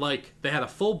 Like, they had a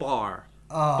full bar,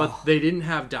 but they didn't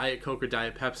have Diet Coke or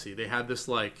Diet Pepsi. They had this,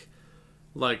 like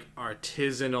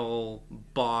artisanal,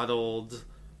 bottled,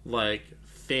 like,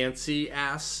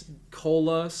 fancy-ass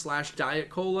cola / Diet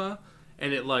Cola,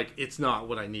 and it's not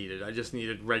what I needed. I just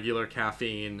needed regular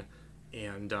caffeine,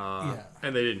 and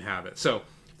they didn't have it. So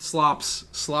slops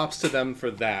to them for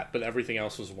that, but everything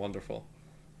else was wonderful.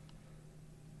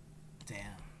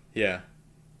 Damn. Yeah.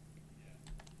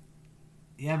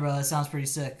 Yeah, bro, that sounds pretty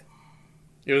sick.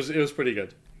 It was pretty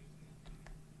good.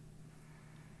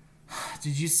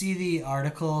 Did you see the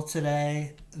article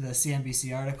today, the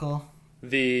CNBC article?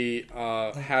 The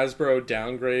Hasbro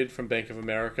downgrade from Bank of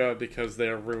America because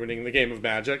they're ruining the game of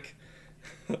Magic.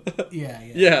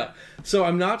 Yeah. So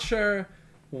I'm not sure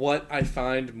what I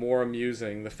find more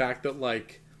amusing. The fact that,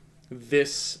 like,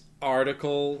 this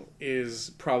article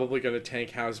is probably going to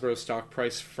tank Hasbro's stock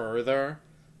price further.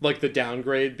 Like, the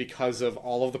downgrade because of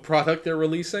all of the product they're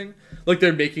releasing. Like,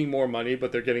 they're making more money,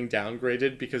 but they're getting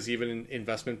downgraded because even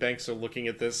investment banks are looking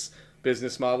at this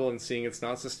business model and seeing it's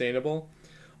not sustainable.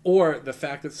 Or the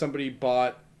fact that somebody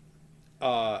bought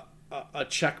a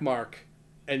check mark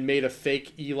and made a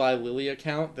fake Eli Lilly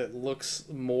account that looks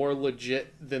more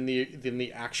legit than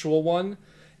the actual one,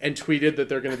 and tweeted that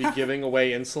they're going to be giving away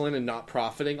insulin and not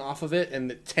profiting off of it,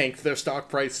 and it tanked their stock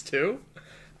price too.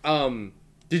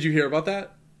 Did you hear about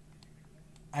that?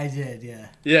 I did, yeah.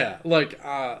 Yeah, like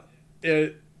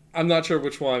I'm not sure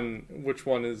which one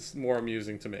is more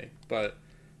amusing to me, but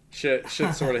shit's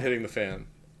sort of hitting the fan.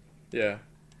 Yeah.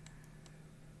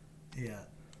 Yeah.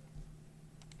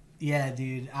 Yeah,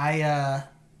 dude.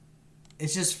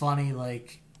 It's just funny,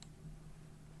 like,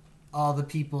 all the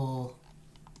people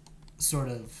sort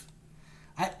of...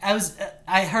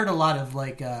 I heard a lot of,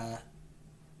 like,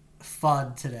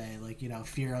 FUD today, like, you know,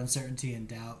 fear, uncertainty, and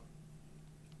doubt.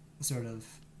 Sort of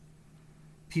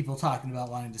people talking about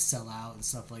wanting to sell out and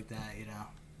stuff like that, you know?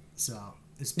 So,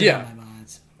 it's been on my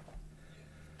mind.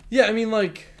 Yeah, I mean,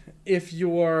 like, if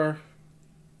you're...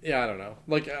 Yeah, I don't know.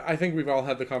 Like, I think we've all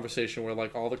had the conversation where,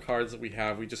 like, all the cards that we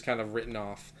have, we just kind of written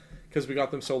off because we got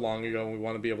them so long ago and we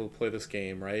want to be able to play this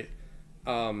game, right?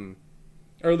 Or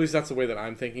at least that's the way that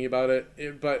I'm thinking about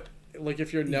it. But, like,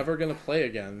 if you're never going to play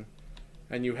again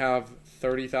and you have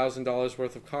 $30,000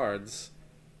 worth of cards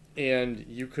and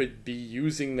you could be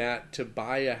using that to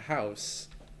buy a house...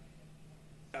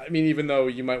 I mean, even though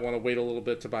you might want to wait a little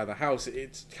bit to buy the house,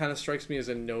 it kind of strikes me as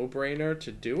a no-brainer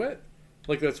to do it.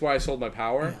 Like, that's why I sold my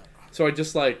power. Yeah. So I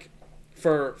just, like,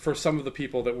 for some of the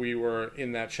people that we were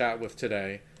in that chat with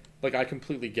today, like, I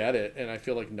completely get it, and I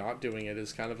feel like not doing it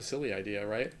is kind of a silly idea,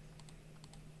 right?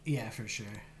 Yeah, for sure.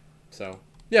 So,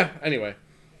 yeah, anyway.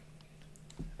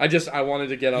 I wanted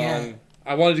to get on...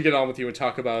 I wanted to get on with you and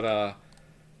talk about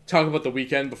the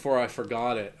weekend before I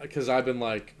forgot it, because I've been,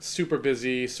 like, super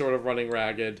busy, sort of running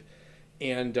ragged,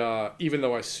 and even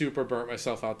though I super burnt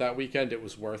myself out that weekend, it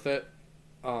was worth it.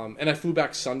 And I flew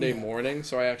back Sunday morning,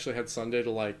 so I actually had Sunday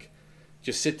to, like,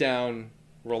 just sit down,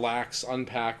 relax,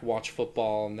 unpack, watch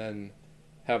football, and then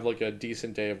have, like, a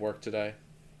decent day of work today.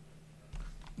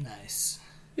 Nice.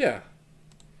 Yeah.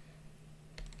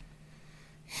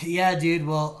 Yeah, dude.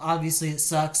 Well, obviously it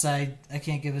sucks. I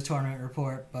can't give a tournament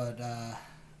report, but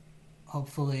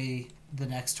hopefully the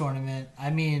next tournament. I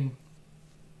mean,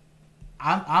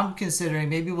 I'm considering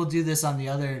maybe we'll do this on the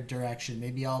other direction.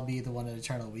 Maybe I'll be the one at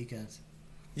Eternal Weekends.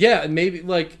 Yeah, and maybe,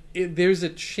 like, there's a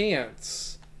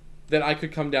chance that I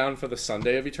could come down for the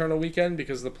Sunday of Eternal Weekend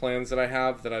because the plans that I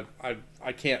have that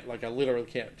I can't, like, I literally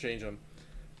can't change them,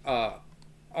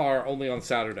 are only on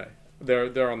Saturday.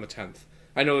 They're on the 10th.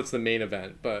 I know it's the main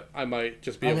event, but I might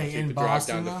just be able to take the drive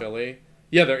down to Philly.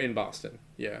 Yeah, they're in Boston.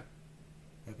 Yeah.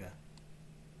 Okay.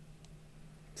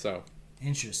 So.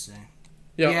 Interesting.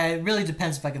 Yep. Yeah, it really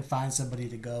depends if I can find somebody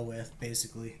to go with,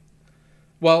 basically.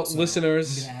 Well, so,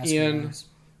 listeners, Ian...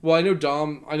 Well, I know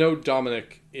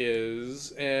Dominic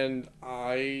is, and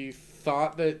I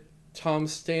thought that Tom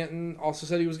Stanton also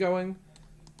said he was going.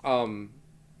 Yeah, I'm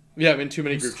in too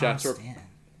many group chats. Tom Stanton?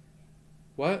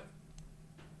 What?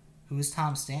 Who is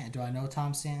Tom Stanton? Do I know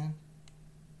Tom Stanton?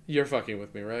 You're fucking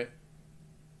with me, right?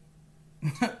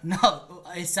 No,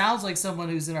 it sounds like someone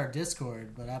who's in our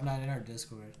Discord, but I'm not in our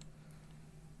Discord.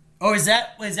 Oh, is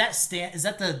that Stan? Is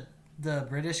that the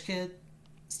British kid,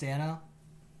 Stano?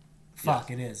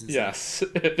 Fuck, yes. It is. Yes,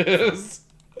 it is.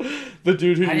 The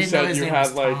dude who you said you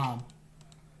had, like... Tom.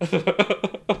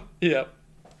 Yep.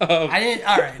 I didn't.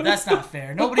 All right, that's not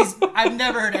fair. I've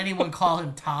never heard anyone call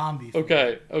him Tom before.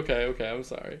 Okay. I'm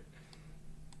sorry.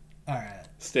 All right.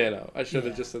 Stano. I should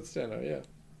have just said Stano. Yeah.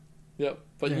 Yep.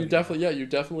 But There you we go. definitely, you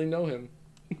definitely know him.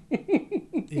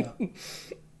 Yeah.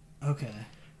 Okay.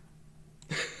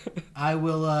 I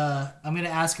will. I'm gonna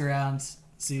ask around,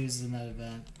 see who's in that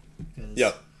event.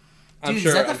 Yep. I'm Dude, sure.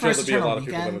 is that the I'm sure first there'll be a lot Eternal of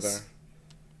people that are Weekends? there.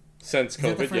 Since Is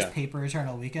that the COVID, first yeah. Paper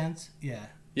Eternal Weekend? Yeah.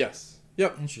 Yes.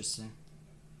 Yep. Interesting.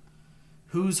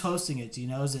 Who's hosting it? Do you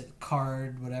know? Is it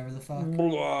Card, whatever the fuck?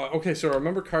 Okay, so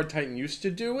remember Card Titan used to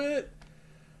do it?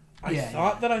 I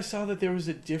thought that I saw that there was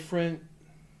a different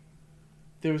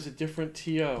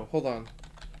TO. Hold on.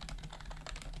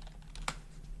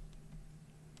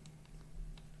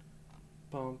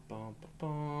 Bum, bum, bum,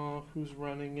 bum. Who's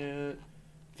running it?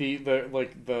 The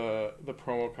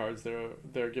promo cards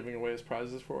they're giving away as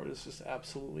prizes for it is just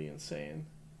absolutely insane.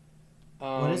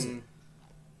 What is it?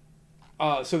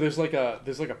 So there's like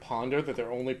a ponder that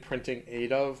they're only printing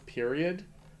 8 of, period.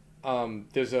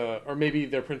 Or maybe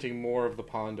they're printing more of the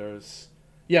ponders.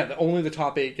 Yeah, only the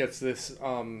top 8 gets this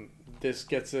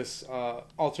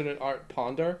alternate art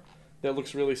ponder that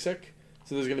looks really sick.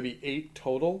 So there's gonna be 8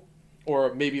 total,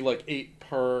 or maybe like 8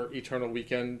 per Eternal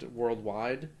Weekend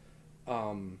worldwide.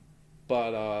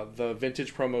 But the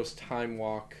vintage promos Time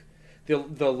Walk,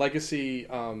 the legacy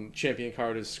champion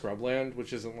card is Scrubland,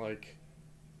 which isn't like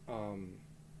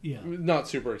not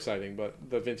super exciting, but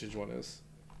the vintage one is.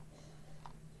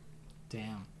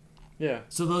 Damn. Yeah.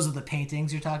 So those are the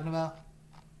paintings you're talking about?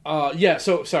 Yeah.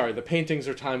 So sorry, the paintings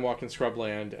are Time Walk and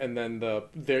Scrubland, and then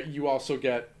you also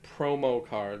get promo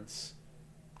cards,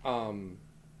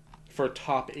 for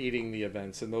top 8ing the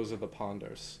events, and those are the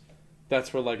ponders. That's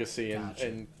for legacy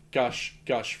and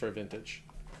gush for vintage.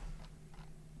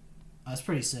 That's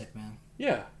pretty sick, man.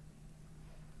 Yeah.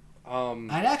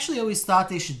 I'd actually always thought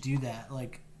they should do that,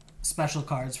 like special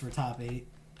cards for top 8.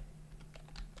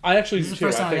 I actually This is the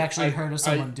first time I've actually heard of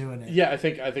someone doing it. Yeah, I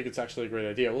think it's actually a great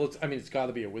idea. Well, it's got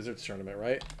to be a Wizards tournament,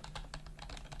 right?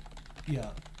 Yeah.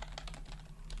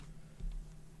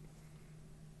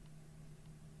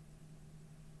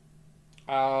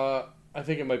 I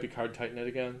think it might be Card Titan it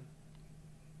again.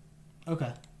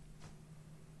 Okay.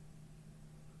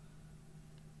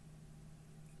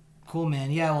 Cool, man.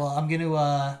 Yeah, well, I'm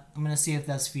gonna see if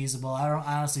that's feasible. I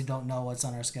honestly don't know what's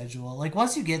on our schedule. Like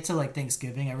once you get to like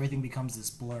Thanksgiving, everything becomes this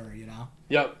blur, you know?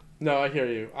 Yep. No, I hear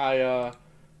you.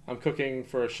 I'm cooking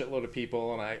for a shitload of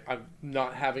people, and I'm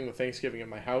not having the Thanksgiving at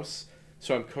my house,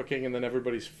 so I'm cooking, and then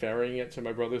everybody's ferrying it to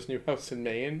my brother's new house in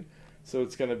Maine. So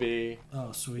it's gonna be.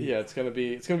 Oh, sweet. Yeah, it's gonna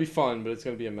be fun, but it's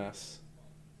gonna be a mess.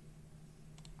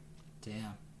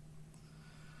 Damn.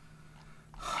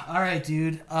 All right,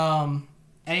 dude.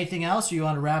 Anything else, or you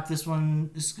want to wrap this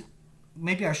one? This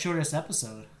maybe our shortest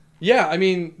episode. Yeah, I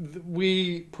mean,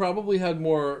 we probably had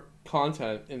more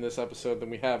content in this episode than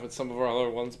we have in some of our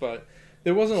other ones, but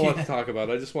there wasn't a lot to talk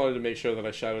about. I just wanted to make sure that I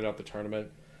shouted out the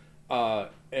tournament,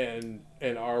 and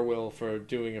Arwill for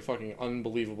doing a fucking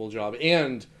unbelievable job,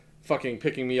 and fucking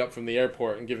picking me up from the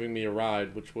airport and giving me a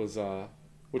ride, which was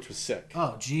sick.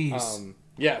 Oh, jeez.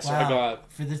 Yeah, so Wow.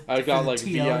 I got like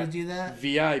TO to do that?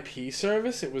 VIP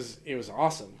service. It was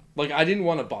awesome. Like I didn't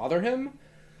want to bother him,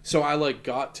 so I like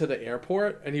got to the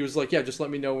airport and he was like, "Yeah, just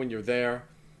let me know when you're there."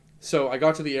 So I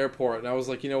got to the airport and I was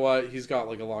like, "You know what? He's got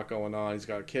like a lot going on. He's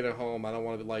got a kid at home. I don't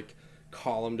want to like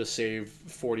call him to save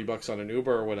 $40 on an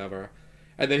Uber or whatever."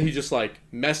 And then he just like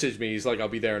messaged me. He's like, "I'll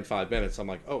be there in 5 minutes." I'm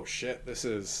like, "Oh shit, this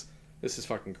is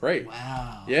fucking great."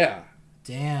 Wow. Yeah.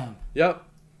 Damn. Yep.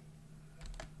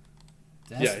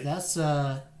 That's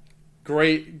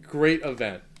great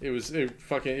event. It was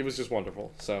just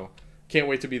wonderful. So can't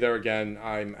wait to be there again.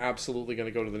 I'm absolutely going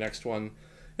to go to the next one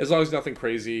as long as nothing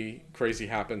crazy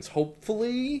happens.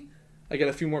 Hopefully I get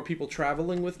a few more people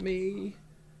traveling with me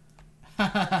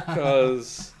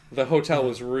because the hotel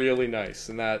was really nice,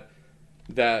 and that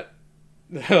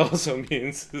also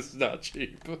means it's not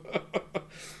cheap.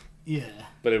 yeah.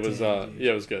 But it was Damn,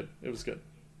 it was good. It was good.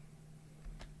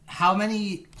 How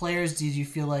many players did you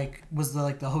feel like was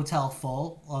the hotel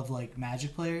full of like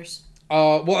Magic players?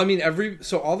 Well, I mean,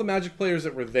 all the Magic players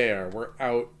that were there were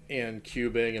out and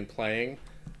cubing and playing.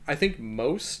 I think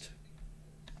most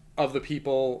of the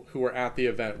people who were at the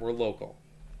event were local.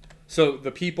 So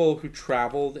the people who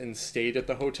traveled and stayed at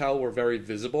the hotel were very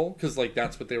visible because like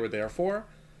that's what they were there for.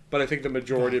 But I think the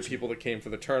majority of people that came for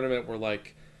the tournament were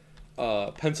like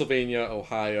Pennsylvania,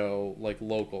 Ohio, like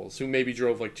locals who maybe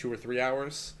drove like 2 or 3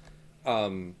 hours.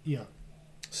 Yeah.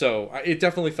 So it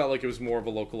definitely felt like it was more of a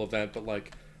local event, but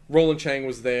like Roland Chang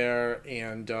was there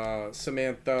and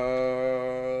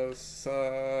Samantha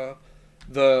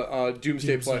the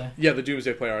Doomsday Doomsday. player. Yeah, the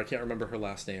Doomsday player. I can't remember her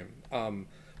last name.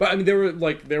 But I mean,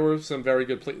 there were some very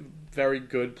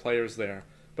good players there.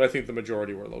 But I think the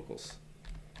majority were locals.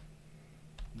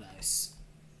 Nice.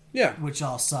 Yeah. Which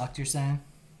all sucked, you're saying?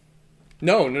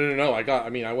 No. I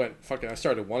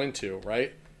started 1 and 2,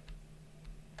 right?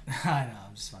 I know,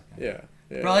 I'm just fucking. Yeah.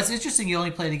 Bro, it's interesting you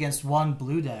only played against one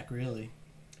blue deck, really.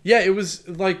 Yeah, it was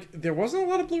like there wasn't a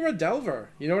lot of Blue Red Delver.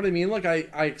 You know what I mean? Like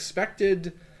I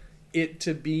expected it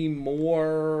to be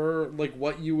more like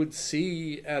what you would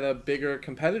see at a bigger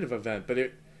competitive event, but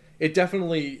it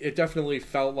definitely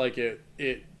felt like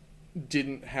it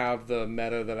didn't have the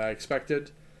meta that I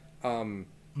expected.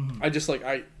 I just like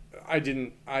I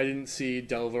didn't see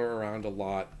Delver around a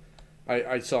lot.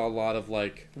 I saw a lot of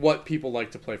like what people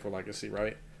like to play for Legacy,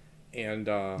 right? And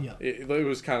it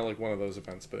was kind of like one of those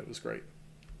events, but it was great.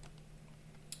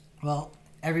 Well,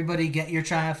 everybody get your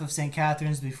Triumph of St.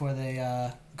 Catherine's before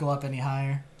they go up any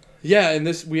higher. Yeah, and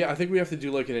I think we have to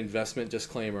do like an investment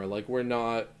disclaimer. Like we're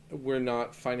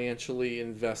not financially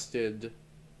invested.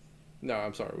 No,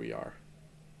 I'm sorry, we are.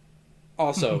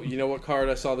 Also, you know what card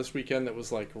I saw this weekend that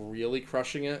was like really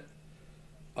crushing it?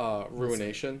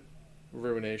 Ruination.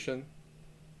 Ruination,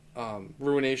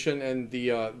 and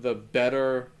the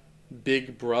better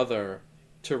big brother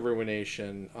to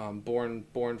Ruination,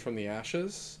 Born from the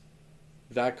Ashes.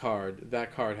 That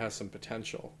card has some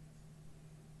potential.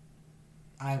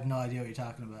 I have no idea what you're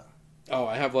talking about. Oh,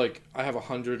 I have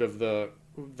 100 of the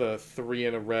 3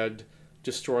 in a red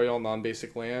destroy all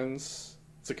non-basic lands.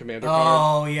 It's a commander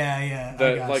card. Oh yeah.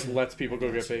 That like lets people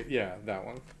go get paid. Yeah, that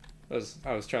one.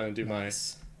 I was trying to do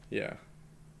nice. Yeah.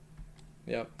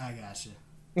 Yep. I gotcha.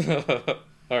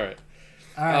 All right.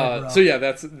 Bro. So yeah,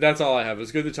 that's all I have. It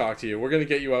was good to talk to you. We're gonna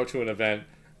get you out to an event.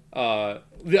 I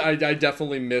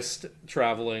definitely missed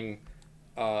traveling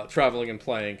and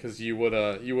playing because you would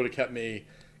have kept me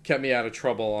out of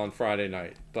trouble on Friday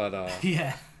night. But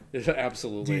yeah,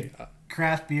 absolutely. Dude,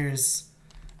 craft beers.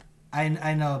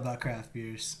 I know about craft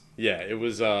beers. Yeah, it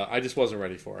was. I just wasn't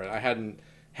ready for it. I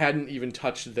hadn't even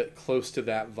touched that close to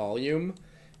that volume,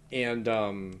 and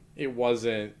it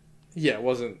wasn't. Yeah, it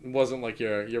wasn't like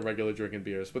your regular drinking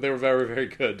beers, but they were very, very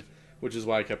good, which is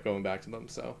why I kept going back to them.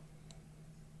 So,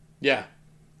 yeah,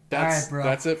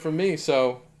 that's it from me.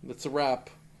 So that's a wrap.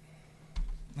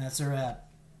 That's a wrap.